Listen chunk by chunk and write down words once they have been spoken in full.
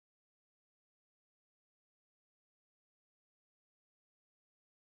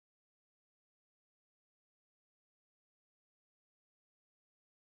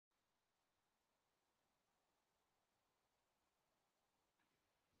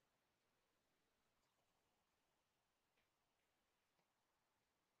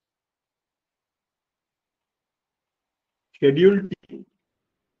Schedule T,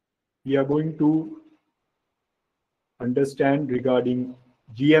 we are going to understand regarding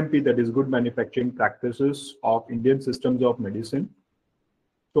GMP, that is Good Manufacturing Practices of Indian Systems of Medicine.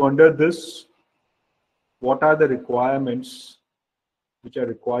 So under this, what are the requirements which are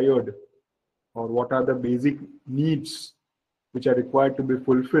required, or what are the basic needs which are required to be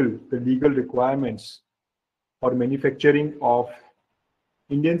fulfilled, the legal requirements for manufacturing of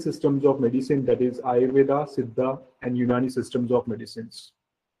Indian systems of medicine, that is Ayurveda, Siddha and Unani systems of medicines.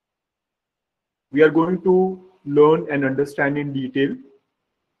 We are going to learn and understand in detail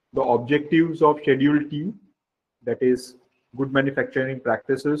the objectives of Schedule T, that is Good Manufacturing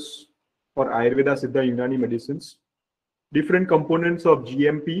Practices for Ayurveda, Siddha, Unani medicines, different components of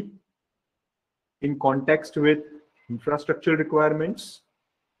GMP in context with infrastructure requirements,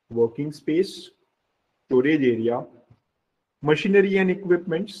 working space, storage area, machinery and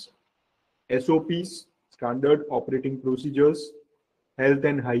equipments, SOPs, standard operating procedures, health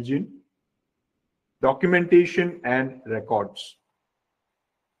and hygiene, documentation and records.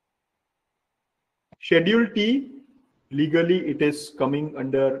 Schedule T, legally it is coming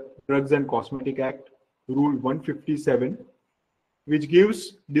under Drugs and Cosmetic Act, Rule 157, which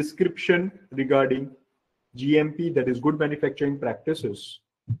gives description regarding GMP, that is Good Manufacturing Practices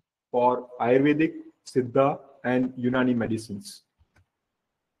for Ayurvedic, Siddha and Unani medicines.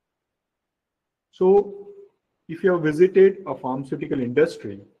 So if you have visited a pharmaceutical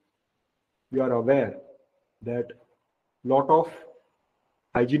industry, you are aware that a lot of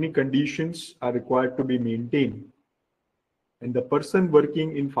hygienic conditions are required to be maintained. And the person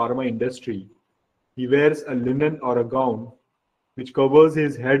working in pharma industry, he wears a linen or a gown which covers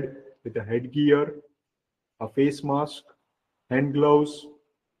his head with a headgear, a face mask, hand gloves,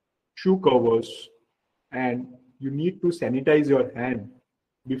 shoe covers, and you need to sanitize your hand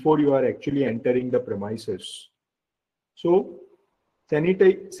before you are actually entering the premises. So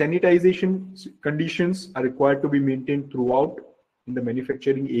sanitization conditions are required to be maintained throughout in the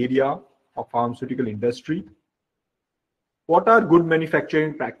manufacturing area of pharmaceutical industry. What are good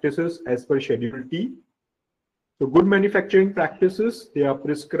manufacturing practices as per Schedule T? So good manufacturing practices, they are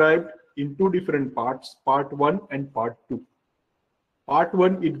prescribed in two different parts, Part 1 and Part 2. Part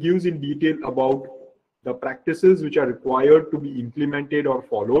 1, it gives in detail about the practices which are required to be implemented or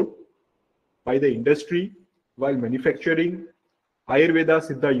followed by the industry while manufacturing Ayurveda,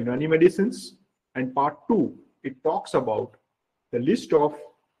 Siddha, Unani medicines. And Part 2, it talks about the list of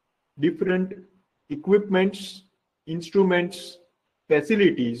different equipments, instruments,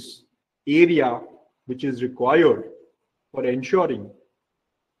 facilities, area which is required for ensuring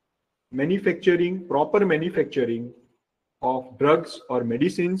manufacturing, proper manufacturing of drugs or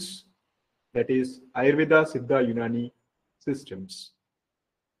medicines, that is Ayurveda, Siddha, Unani systems.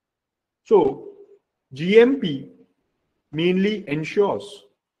 So GMP mainly ensures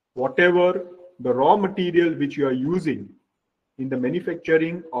whatever the raw material which you are using in the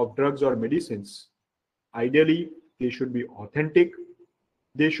manufacturing of drugs or medicines, ideally they should be authentic,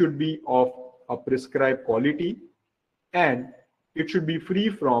 they should be of a prescribed quality, and it should be free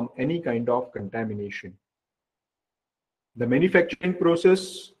from any kind of contamination. The manufacturing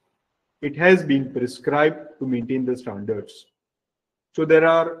process, it has been prescribed to maintain the standards. So there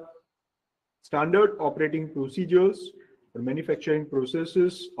are standard operating procedures for manufacturing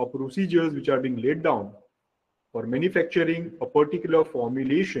processes or procedures which are being laid down for manufacturing a particular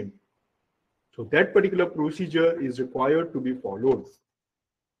formulation. So that particular procedure is required to be followed.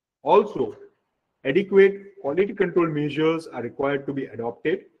 Also, adequate quality control measures are required to be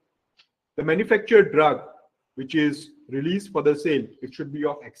adopted. The manufactured drug which is released for the sale, it should be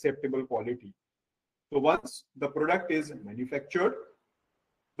of acceptable quality. So once the product is manufactured,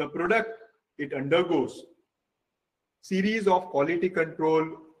 the product, it undergoes series of quality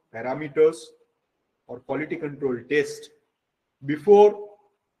control parameters or quality control tests before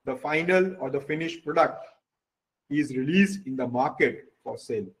the final or the finished product is released in the market for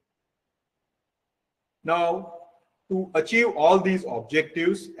sale. Now, to achieve all these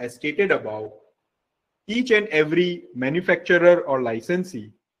objectives as stated above, each and every manufacturer or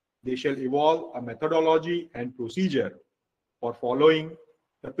licensee, they shall evolve a methodology and procedure for following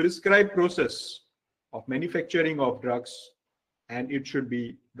the prescribed process of manufacturing of drugs, and it should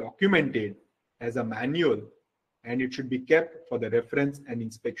be documented as a manual and it should be kept for the reference and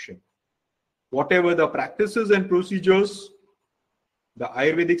inspection. Whatever the practices and procedures the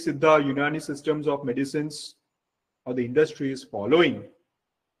Ayurvedic, Siddha, Unani systems of medicines or the industry is following,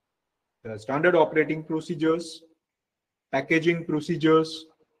 the standard operating procedures, packaging procedures,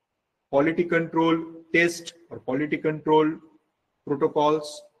 quality control test or quality control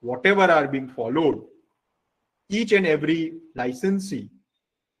protocols, whatever are being followed, each and every licensee,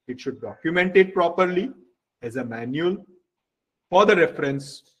 it should document it properly as a manual for the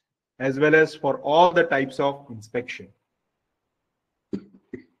reference as well as for all the types of inspection.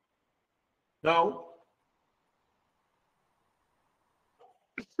 Now,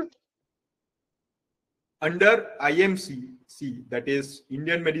 under IMC, that is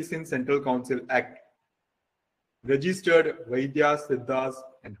Indian Medicine Central Council Act, registered Vaidyas, Siddhas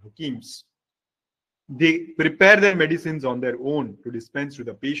and Hakims, they prepare their medicines on their own to dispense to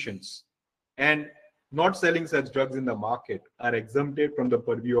the patients, and not selling such drugs in the market are exempted from the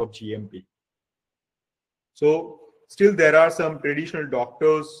purview of GMP. So still there are some traditional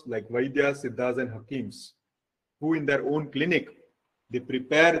doctors like Vaidyas, Siddhas and Hakims who in their own clinic, they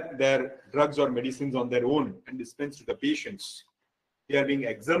prepare their drugs or medicines on their own and dispense to the patients. They are being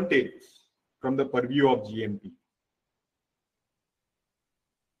exempted from the purview of GMP.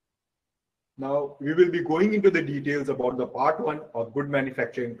 Now, we will be going into the details about the part 1 of good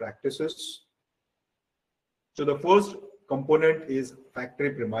manufacturing practices. So the first component is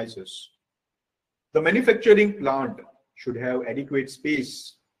factory premises. The manufacturing plant should have adequate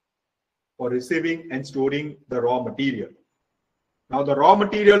space for receiving and storing the raw material. Now, the raw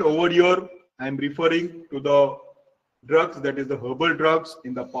material over here, I am referring to the drugs, that is the herbal drugs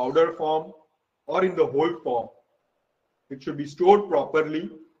in the powder form or in the whole form. It should be stored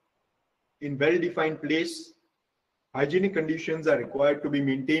properly in well-defined place. Hygienic conditions are required to be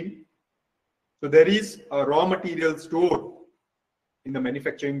maintained. So there is a raw material stored in the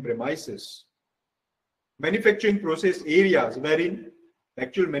manufacturing premises. Manufacturing process areas wherein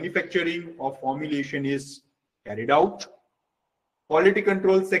actual manufacturing of formulation is carried out. Quality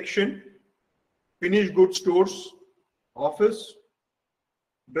control section, finished goods stores, office,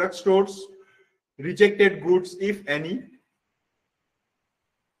 drug stores, rejected goods if any.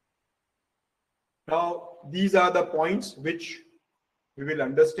 Now, these are the points which we will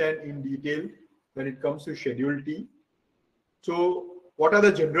understand in detail when it comes to Schedule T. So, what are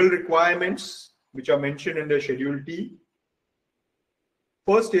the general requirements which are mentioned in the Schedule T?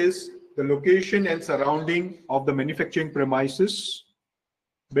 First is the location and surrounding of the manufacturing premises,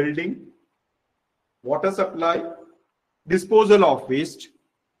 building, water supply, disposal of waste,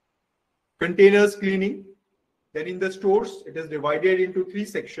 containers cleaning. Then in the stores, it is divided into 3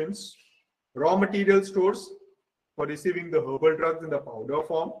 sections. Raw material stores for receiving the herbal drugs in the powder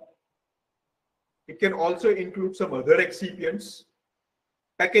form. It can also include some other excipients.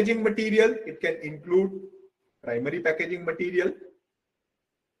 Packaging material, it can include primary packaging material,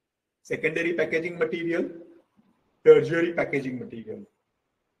 secondary packaging material, tertiary packaging material.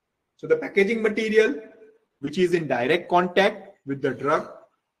 So the packaging material which is in direct contact with the drug,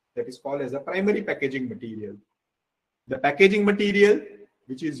 that is called as a primary packaging material. The packaging material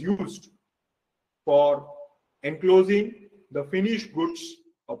which is used for enclosing the finished goods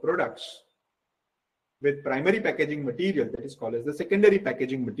or products with primary packaging material, that is called as the secondary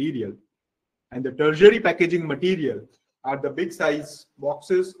packaging material. And the tertiary packaging material are the big size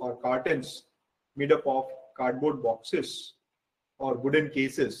boxes or cartons made up of cardboard boxes or wooden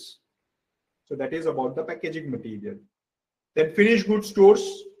cases. So that is about the packaging material. Then finished goods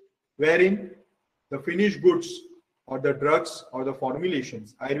stores, wherein the finished goods or the drugs or the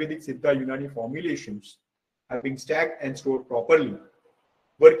formulations, Ayurvedic, Siddha, Unani formulations are being stacked and stored properly.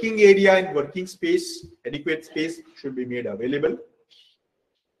 Working area and working space, adequate space should be made available.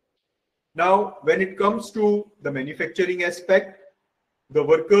 Now, when it comes to the manufacturing aspect, the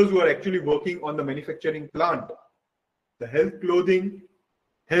workers who are actually working on the manufacturing plant, the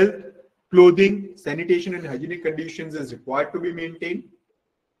clothing, sanitation and hygienic conditions is required to be maintained.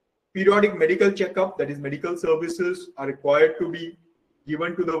 Periodic medical checkup, that is medical services, are required to be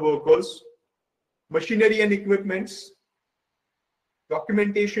given to the workers. Machinery and equipments,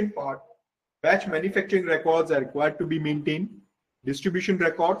 documentation part, batch manufacturing records are required to be maintained. Distribution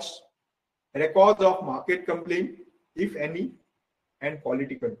records, records of market complaint, if any, and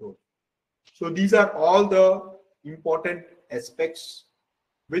quality control. So these are all the important aspects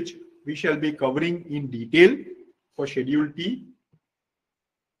which we shall be covering in detail for Schedule T.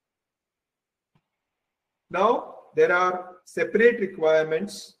 Now, there are separate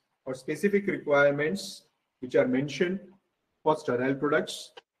requirements or specific requirements which are mentioned for sterile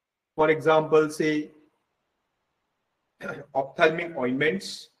products. For example, say ophthalmic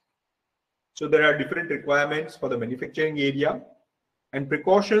ointments. So there are different requirements for the manufacturing area, and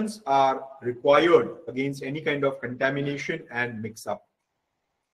precautions are required against any kind of contamination and mix-up.